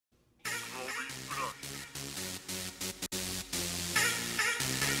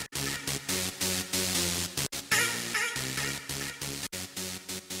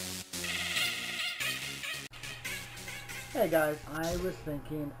Hey guys, I was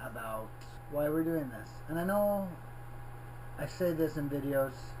thinking about why we're doing this. And I know I say this in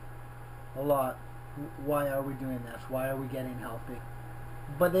videos a lot. Why are we doing this? Why are we getting healthy?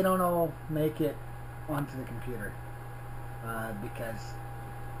 But they don't all make it onto the computer because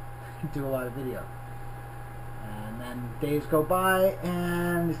I do a lot of video. And then days go by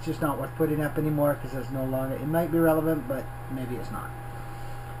and it's just not worth putting up anymore because it's no longer, it might be relevant, but maybe it's not.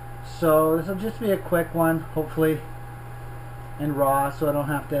 So this will just be a quick one, hopefully in RAW, so I don't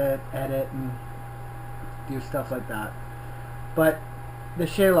have to edit and do stuff like that. But the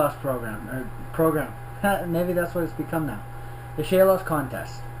share loss program, maybe that's what it's become now. The share loss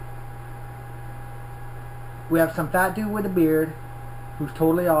contest. We have some fat dude with a beard who's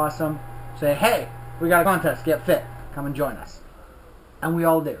totally awesome say, hey, we got a contest, get fit, come and join us. And we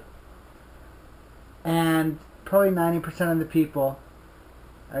all do. And probably 90% of the people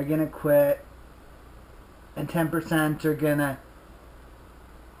are gonna quit, and 10% are gonna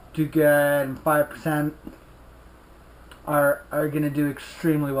do good, and 5% are gonna do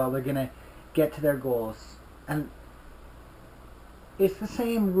extremely well. They're gonna get to their goals. And it's the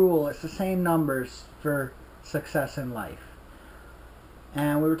same rule, it's the same numbers for success in life.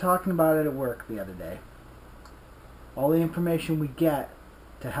 And we were talking about it at work the other day. All the information we get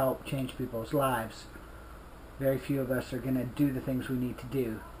to help change people's lives, very few of us are going to do the things we need to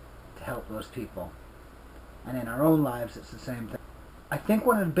do to help those people. And in our own lives, it's the same thing. I think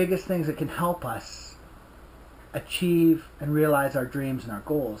one of the biggest things that can help us achieve and realize our dreams and our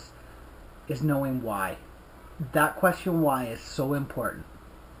goals is knowing why. That question why is so important.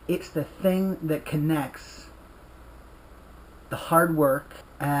 It's the thing that connects the hard work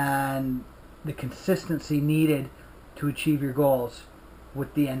and the consistency needed to achieve your goals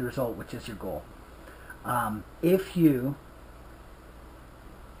with the end result, which is your goal. If you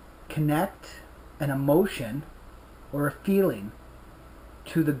connect an emotion or a feeling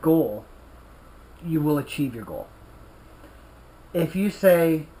to the goal, you will achieve your goal. If you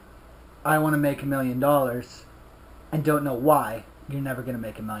say, I want to make $1 million and don't know why, you're never going to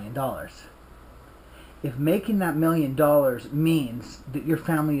make $1 million. If making that $1 million means that your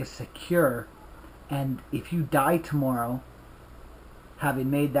family is secure, and if you die tomorrow having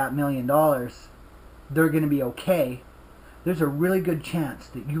made that $1 million, they're going to be okay, there's a really good chance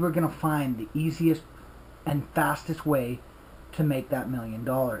that you are going to find the easiest and fastest way to make that $1 million.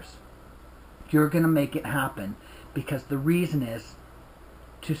 You're going to make it happen because the reason is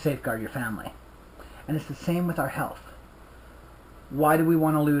to safeguard your family. And it's the same with our health. Why do we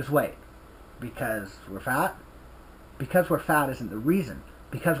want to lose weight? Because we're fat? Because we're fat isn't the reason.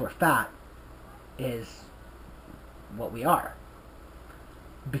 Because we're fat is what we are.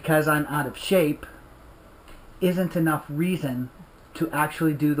 Because I'm out of shape isn't enough reason to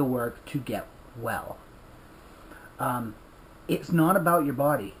actually do the work to get well. It's not about your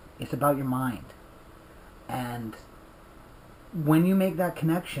body. It's about your mind. And when you make that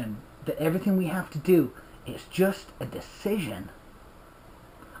connection, that everything we have to do is just a decision.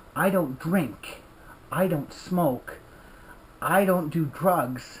 I don't drink. I don't smoke. I don't do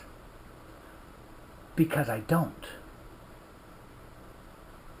drugs because I don't.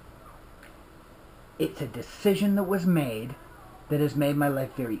 It's a decision that was made that has made my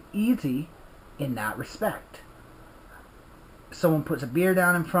life very easy in that respect. Someone puts a beer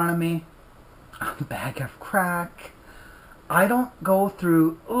down in front of me, a bag of crack. I don't go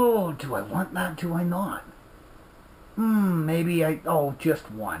through, oh, do I want that? Do I not? Maybe just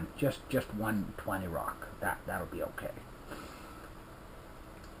one. Just one 20 rock. That'll be okay.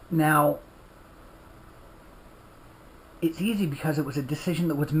 Now, it's easy because it was a decision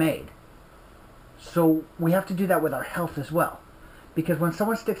that was made. So we have to do that with our health as well. Because when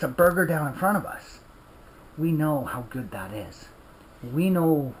someone sticks a burger down in front of us, we know how good that is. We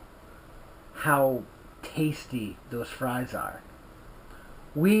know how tasty those fries are.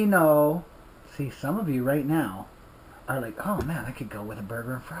 We know, see, some of you right now are like, oh man, I could go with a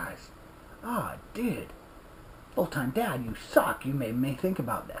burger and fries. Oh, dude, full-time dad, you suck. You made me think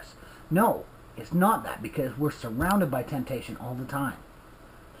about this. No, it's not that, because we're surrounded by temptation all the time.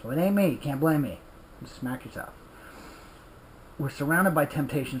 So it ain't me. You can't blame me. Just smack yourself. We're surrounded by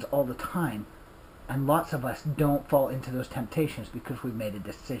temptations all the time, and lots of us don't fall into those temptations because we've made a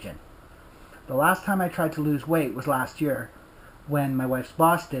decision. The last time I tried to lose weight was last year when my wife's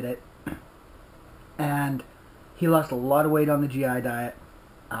boss did it, and he lost a lot of weight on the GI diet.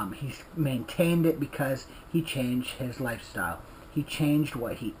 He's maintained it because he changed his lifestyle. He changed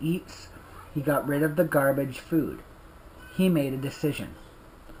what he eats. He got rid of the garbage food. He made a decision.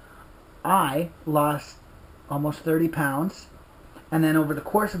 I lost almost 30 pounds, and then over the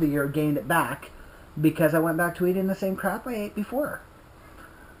course of the year gained it back because I went back to eating the same crap I ate before.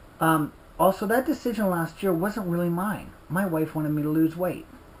 Also, that decision last year wasn't really mine. My wife wanted me to lose weight.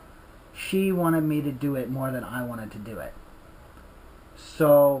 She wanted me to do it more than I wanted to do it.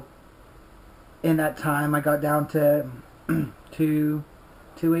 So, in that time, I got down to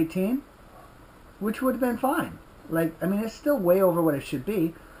 218, which would have been fine. Like, I mean, it's still way over what it should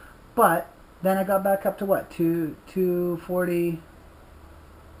be, but then I got back up to what? 240.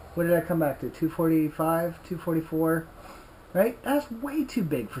 What did I come back to? 245, 244, right? That's way too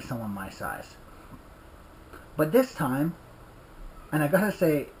big for someone my size. But this time, and I gotta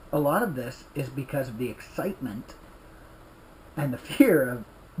say, a lot of this is because of the excitement and the fear of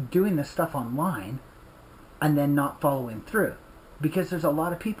doing this stuff online and then not following through. Because there's a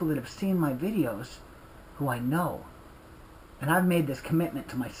lot of people that have seen my videos who I know. And I've made this commitment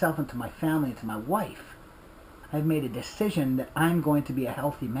to myself and to my family and to my wife. I've made a decision that I'm going to be a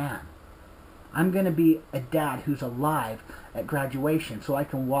healthy man. I'm going to be a dad who's alive at graduation, so I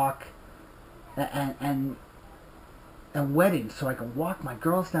can walk and weddings, so I can walk my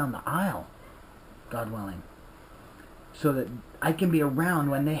girls down the aisle, God willing, so that I can be around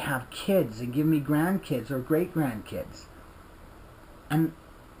when they have kids and give me grandkids or great-grandkids. And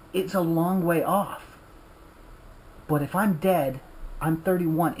it's a long way off. But if I'm dead, I'm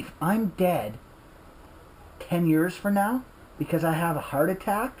 31. If I'm dead 10 years from now because I have a heart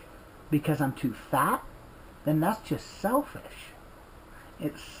attack, because I'm too fat, then that's just selfish.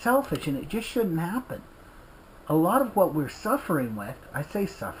 It's selfish, and it just shouldn't happen. A lot of what we're suffering with, I say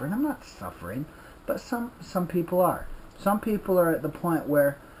suffering, I'm not suffering, but some people are. Some people are at the point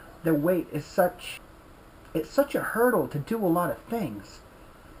where their weight is it's such a hurdle to do a lot of things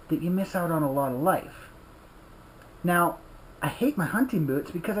that you miss out on a lot of life. Now, I hate my hunting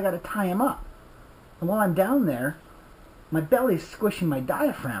boots because I got to tie them up. And while I'm down there, my belly's squishing my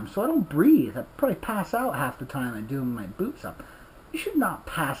diaphragm, so I don't breathe. I probably pass out half the time I do my boots up. You should not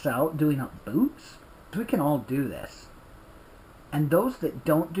pass out doing up boots. We can all do this. And those that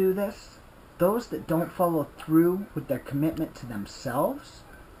don't do this, those that don't follow through with their commitment to themselves,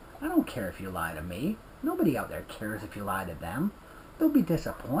 I don't care if you lie to me. Nobody out there cares if you lie to them. They'll be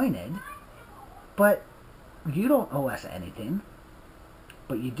disappointed. But you don't owe us anything.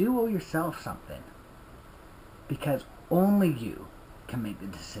 But you do owe yourself something. Because only you can make the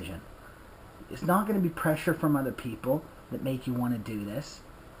decision. It's not going to be pressure from other people that make you want to do this.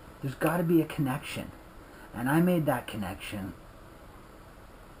 There's got to be a connection. And I made that connection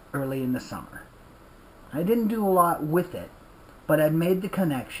early in the summer. I didn't do a lot with it, but I'd made the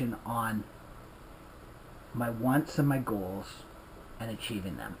connection on my wants and my goals and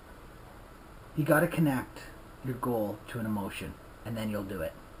achieving them. You got to connect your goal to an emotion, and then you'll do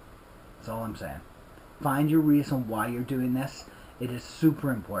it. That's all I'm saying. Find your reason why you're doing this. It is super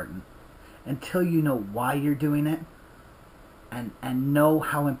important. Until you know why you're doing it, and know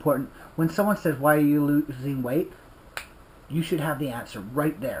how important. When someone says, why are you losing weight? You should have the answer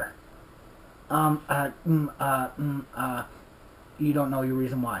right there. You don't know your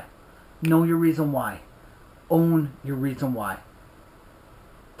reason why. Know your reason why. Own your reason why.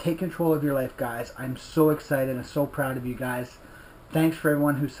 Take control of your life, guys. I'm so excited and so proud of you guys. Thanks for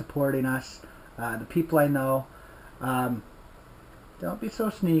everyone who's supporting us. The people I know. Don't be so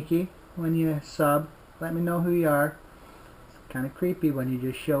sneaky when you sub. Let me know who you are. It's kind of creepy when you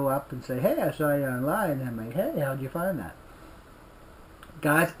just show up and say, hey, I saw you online. And I'm like, hey, how'd you find that?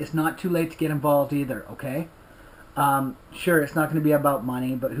 Guys, it's not too late to get involved either, okay? Sure, it's not going to be about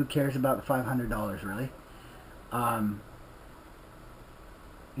money, but who cares about the $500, really?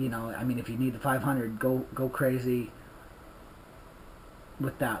 You know, I mean, if you need the 500, go crazy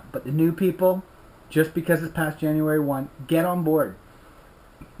with that. But the new people, just because it's past January 1, get on board.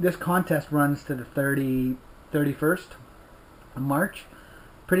 This contest runs to the 31st of March.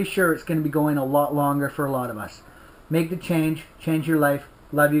 Pretty sure it's going to be going a lot longer for a lot of us. Make the change your life.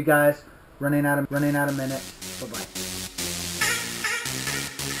 Love you guys. Running out of minute. Bye-bye.